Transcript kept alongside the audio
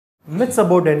Myths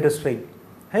about dentistry.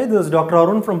 Hey, this is Dr.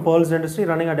 Arun from Pearl's Dentistry,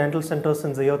 running a dental center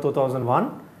since the year 2001.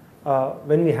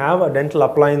 When we have a dental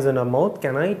appliance in our mouth,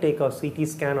 can I take a CT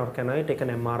scan or can I take an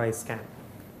MRI scan?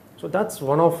 So that's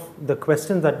one of the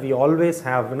questions that we always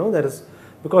have. There is,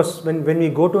 because when we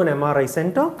go to an MRI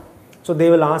center, so they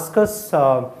will ask us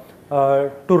to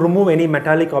remove any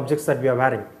metallic objects that we are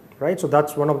wearing, right? So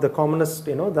that's one of the commonest,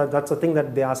 that's a thing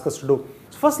that they ask us to do.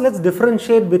 So first, let's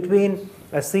differentiate between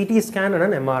a CT scan and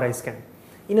an MRI scan.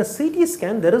 In a CT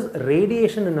scan, there is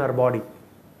radiation in our body.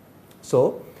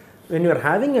 So when you are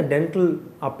having a dental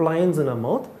appliance in our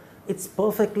mouth, it's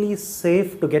perfectly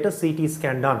safe to get a CT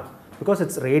scan done because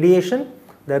it's radiation,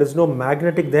 there is no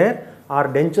magnetic there, our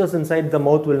dentures inside the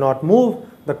mouth will not move,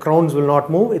 the crowns will not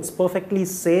move, it's perfectly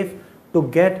safe to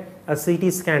get a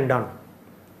CT scan done.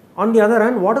 On the other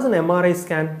hand, what is an MRI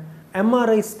scan?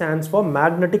 MRI stands for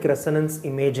magnetic resonance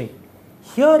imaging.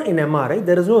 Here in MRI,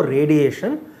 there is no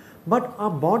radiation, but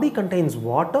our body contains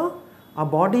water. Our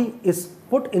body is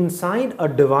put inside a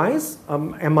device,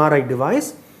 MRI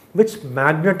device, which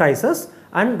magnetizes,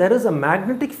 and there is a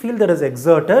magnetic field that is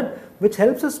exerted, which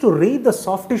helps us to read the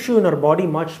soft tissue in our body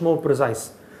much more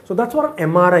precise. So that's what an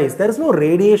MRI is. There is no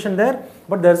radiation there,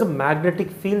 but there is a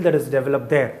magnetic field that is developed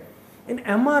there. In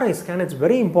MRI scan, it's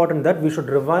very important that we should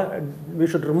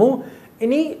remove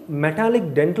any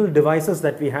metallic dental devices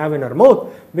that we have in our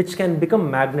mouth, which can become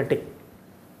magnetic.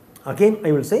 Again,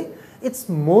 I will say, it's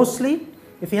mostly,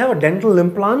 if you have a dental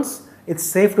implants, it's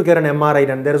safe to get an MRI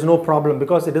done. There is no problem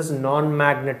because it is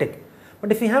non-magnetic.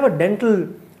 But if you have a dental,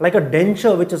 like a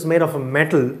denture which is made of a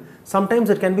metal, sometimes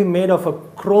it can be made of a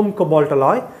chrome cobalt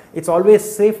alloy. It's always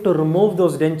safe to remove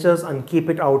those dentures and keep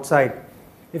it outside.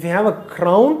 If you have a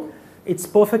crown, it's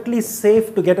perfectly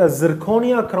safe to get a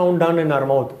zirconia crown done in our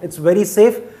mouth. It's very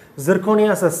safe.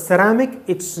 Zirconia is a ceramic,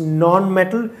 it's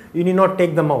non-metal, you need not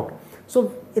take them out.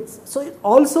 So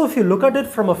also, if you look at it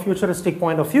from a futuristic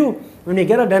point of view, when you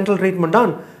get a dental treatment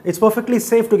done, it's perfectly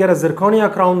safe to get a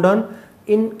zirconia crown done.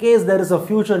 In case there is a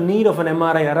future need of an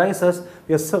MRI arises,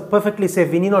 we are perfectly safe,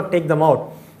 we need not take them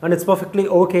out. And it's perfectly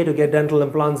okay to get dental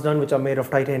implants done which are made of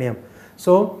titanium.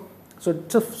 So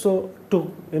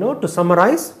to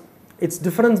summarize, it's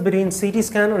difference between CT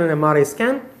scan and an MRI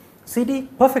scan.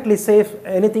 CT, perfectly safe,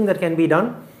 anything that can be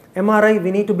done. MRI,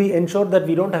 we need to be ensured that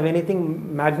we don't have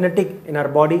anything magnetic in our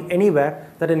body anywhere,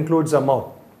 that includes our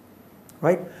mouth,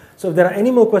 right? So if there are any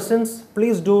more questions,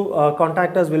 please do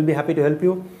contact us, we'll be happy to help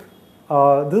you.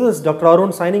 This is Dr.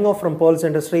 Arun signing off from Pearl's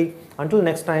Dentistry. Until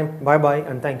next time, bye-bye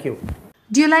and thank you.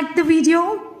 Do you like the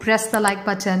video? Press the like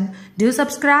button. Do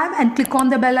subscribe and click on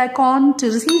the bell icon to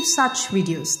receive such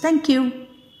videos. Thank you.